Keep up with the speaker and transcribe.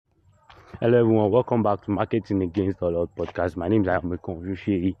Hello everyone, welcome back to Marketing Against All Odds podcast. My name is Ayomeko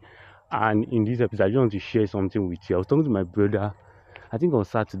Rushe, and in this episode I just want to share something with you. I was talking to my brother, I think on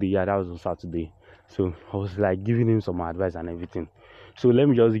Saturday, that was on Saturday. So I was like giving him some advice and everything. So let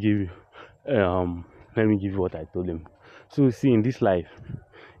me give you what I told him. So see, in this life,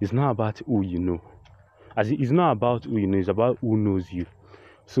 it's not about who you know. It's not about who you know, it's about who knows you.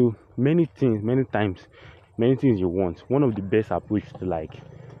 So many times, many things you want. One of the best approach to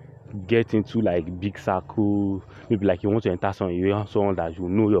get into big circle, maybe you want to enter someone that you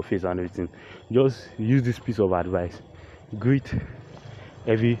know your face and everything. Just use this piece of advice. Greet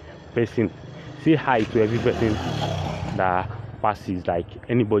every person, say hi to every person that passes,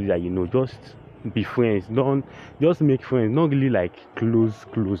 anybody that you know. Just be friends, don't just make friends, not really close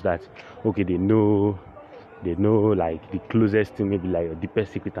that okay they know the closest thing, maybe your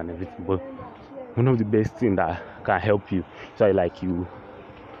deepest secret and everything. But one of the best thing that can help you, so you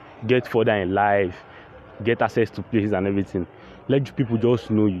get further in life, get access to places and everything. Let people just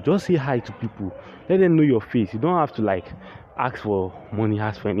know you. Just say hi to people. Let them know your face. You don't have to ask for money,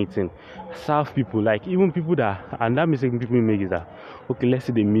 ask for anything. Serve people, even people and that mistake people make is that okay, let's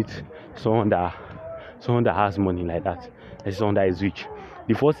say they meet someone that has money like that. Let's say someone that is rich.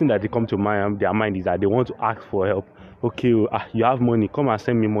 The first thing that they come to their mind is that they want to ask for help. Okay, you have money, come and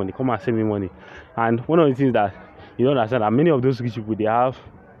send me money, And one of the things that you don't understand that many of those rich people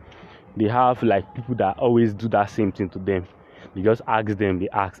they have people that always do that same thing to them. They just ask them, they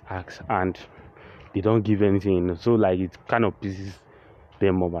ask, and they don't give anything. So it kind of pisses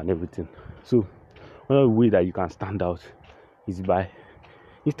them off and everything. So one of the ways that you can stand out is by,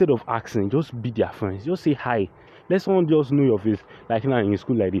 instead of asking, just be their friends. Just say hi. Let someone just know your face. Like now in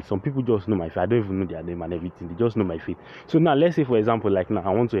school like this, some people just know my face. I don't even know their name and everything. They just know my face. So now let's say for example, now I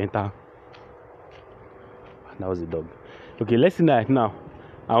want to enter. That was a dog. Okay, let's say now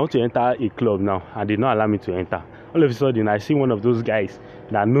I want to enter a club now and they don't allow me to enter. All of a sudden I see one of those guys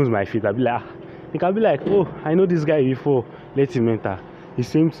that knows my face. I'll be like, he can be like, oh, I know this guy before, let him enter. The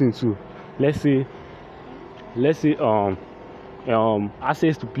same thing too. Let's say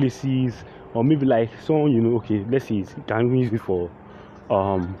access to places, or maybe someone okay, let's say it can use it for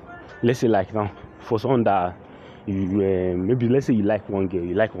let's say now for someone that you maybe let's say you like one girl,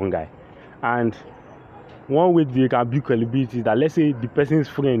 you like one guy, and one way they can build credibility is that let's say the person's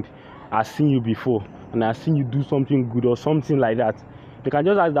friend has seen you before and has seen you do something good or something like that. They can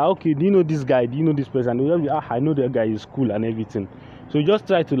just ask that, okay, do you know this guy? Do you know this person? And they'll be, I know that guy is cool and everything. So you just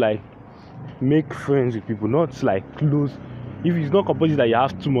try to make friends with people, not close. If it's not compulsory that you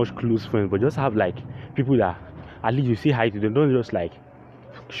have too much close friends, but just have people that at least you say hi to them. Don't just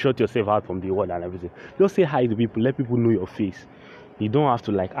shut yourself out from the world and everything. Just say hi to people, let people know your face. You don't have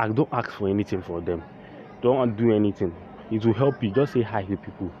to don't ask for anything for them. Don't do anything. It will help you. Just say hi to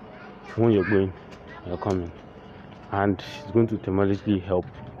people when you're going, you're coming, and it's going to tremendously help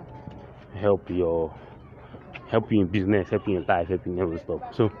you in business, help you in life, help you in every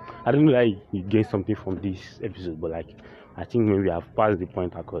stuff. So I don't know you gain something from this episode, but I think maybe I've passed the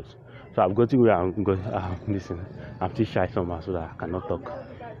point across. So I've got to where I'm going. Listen, I'm still shy somehow, so that I cannot talk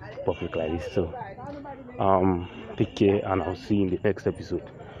public like this. So take care, and I'll see you in the next episode.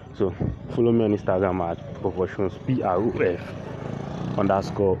 So follow me on Instagram at proportions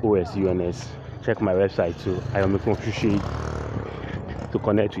PROF_OSUNS. Check my website too, Ayomeko Rushe, to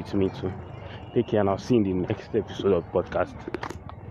connect with me too. Take care, and I'll see you in the next episode of podcast.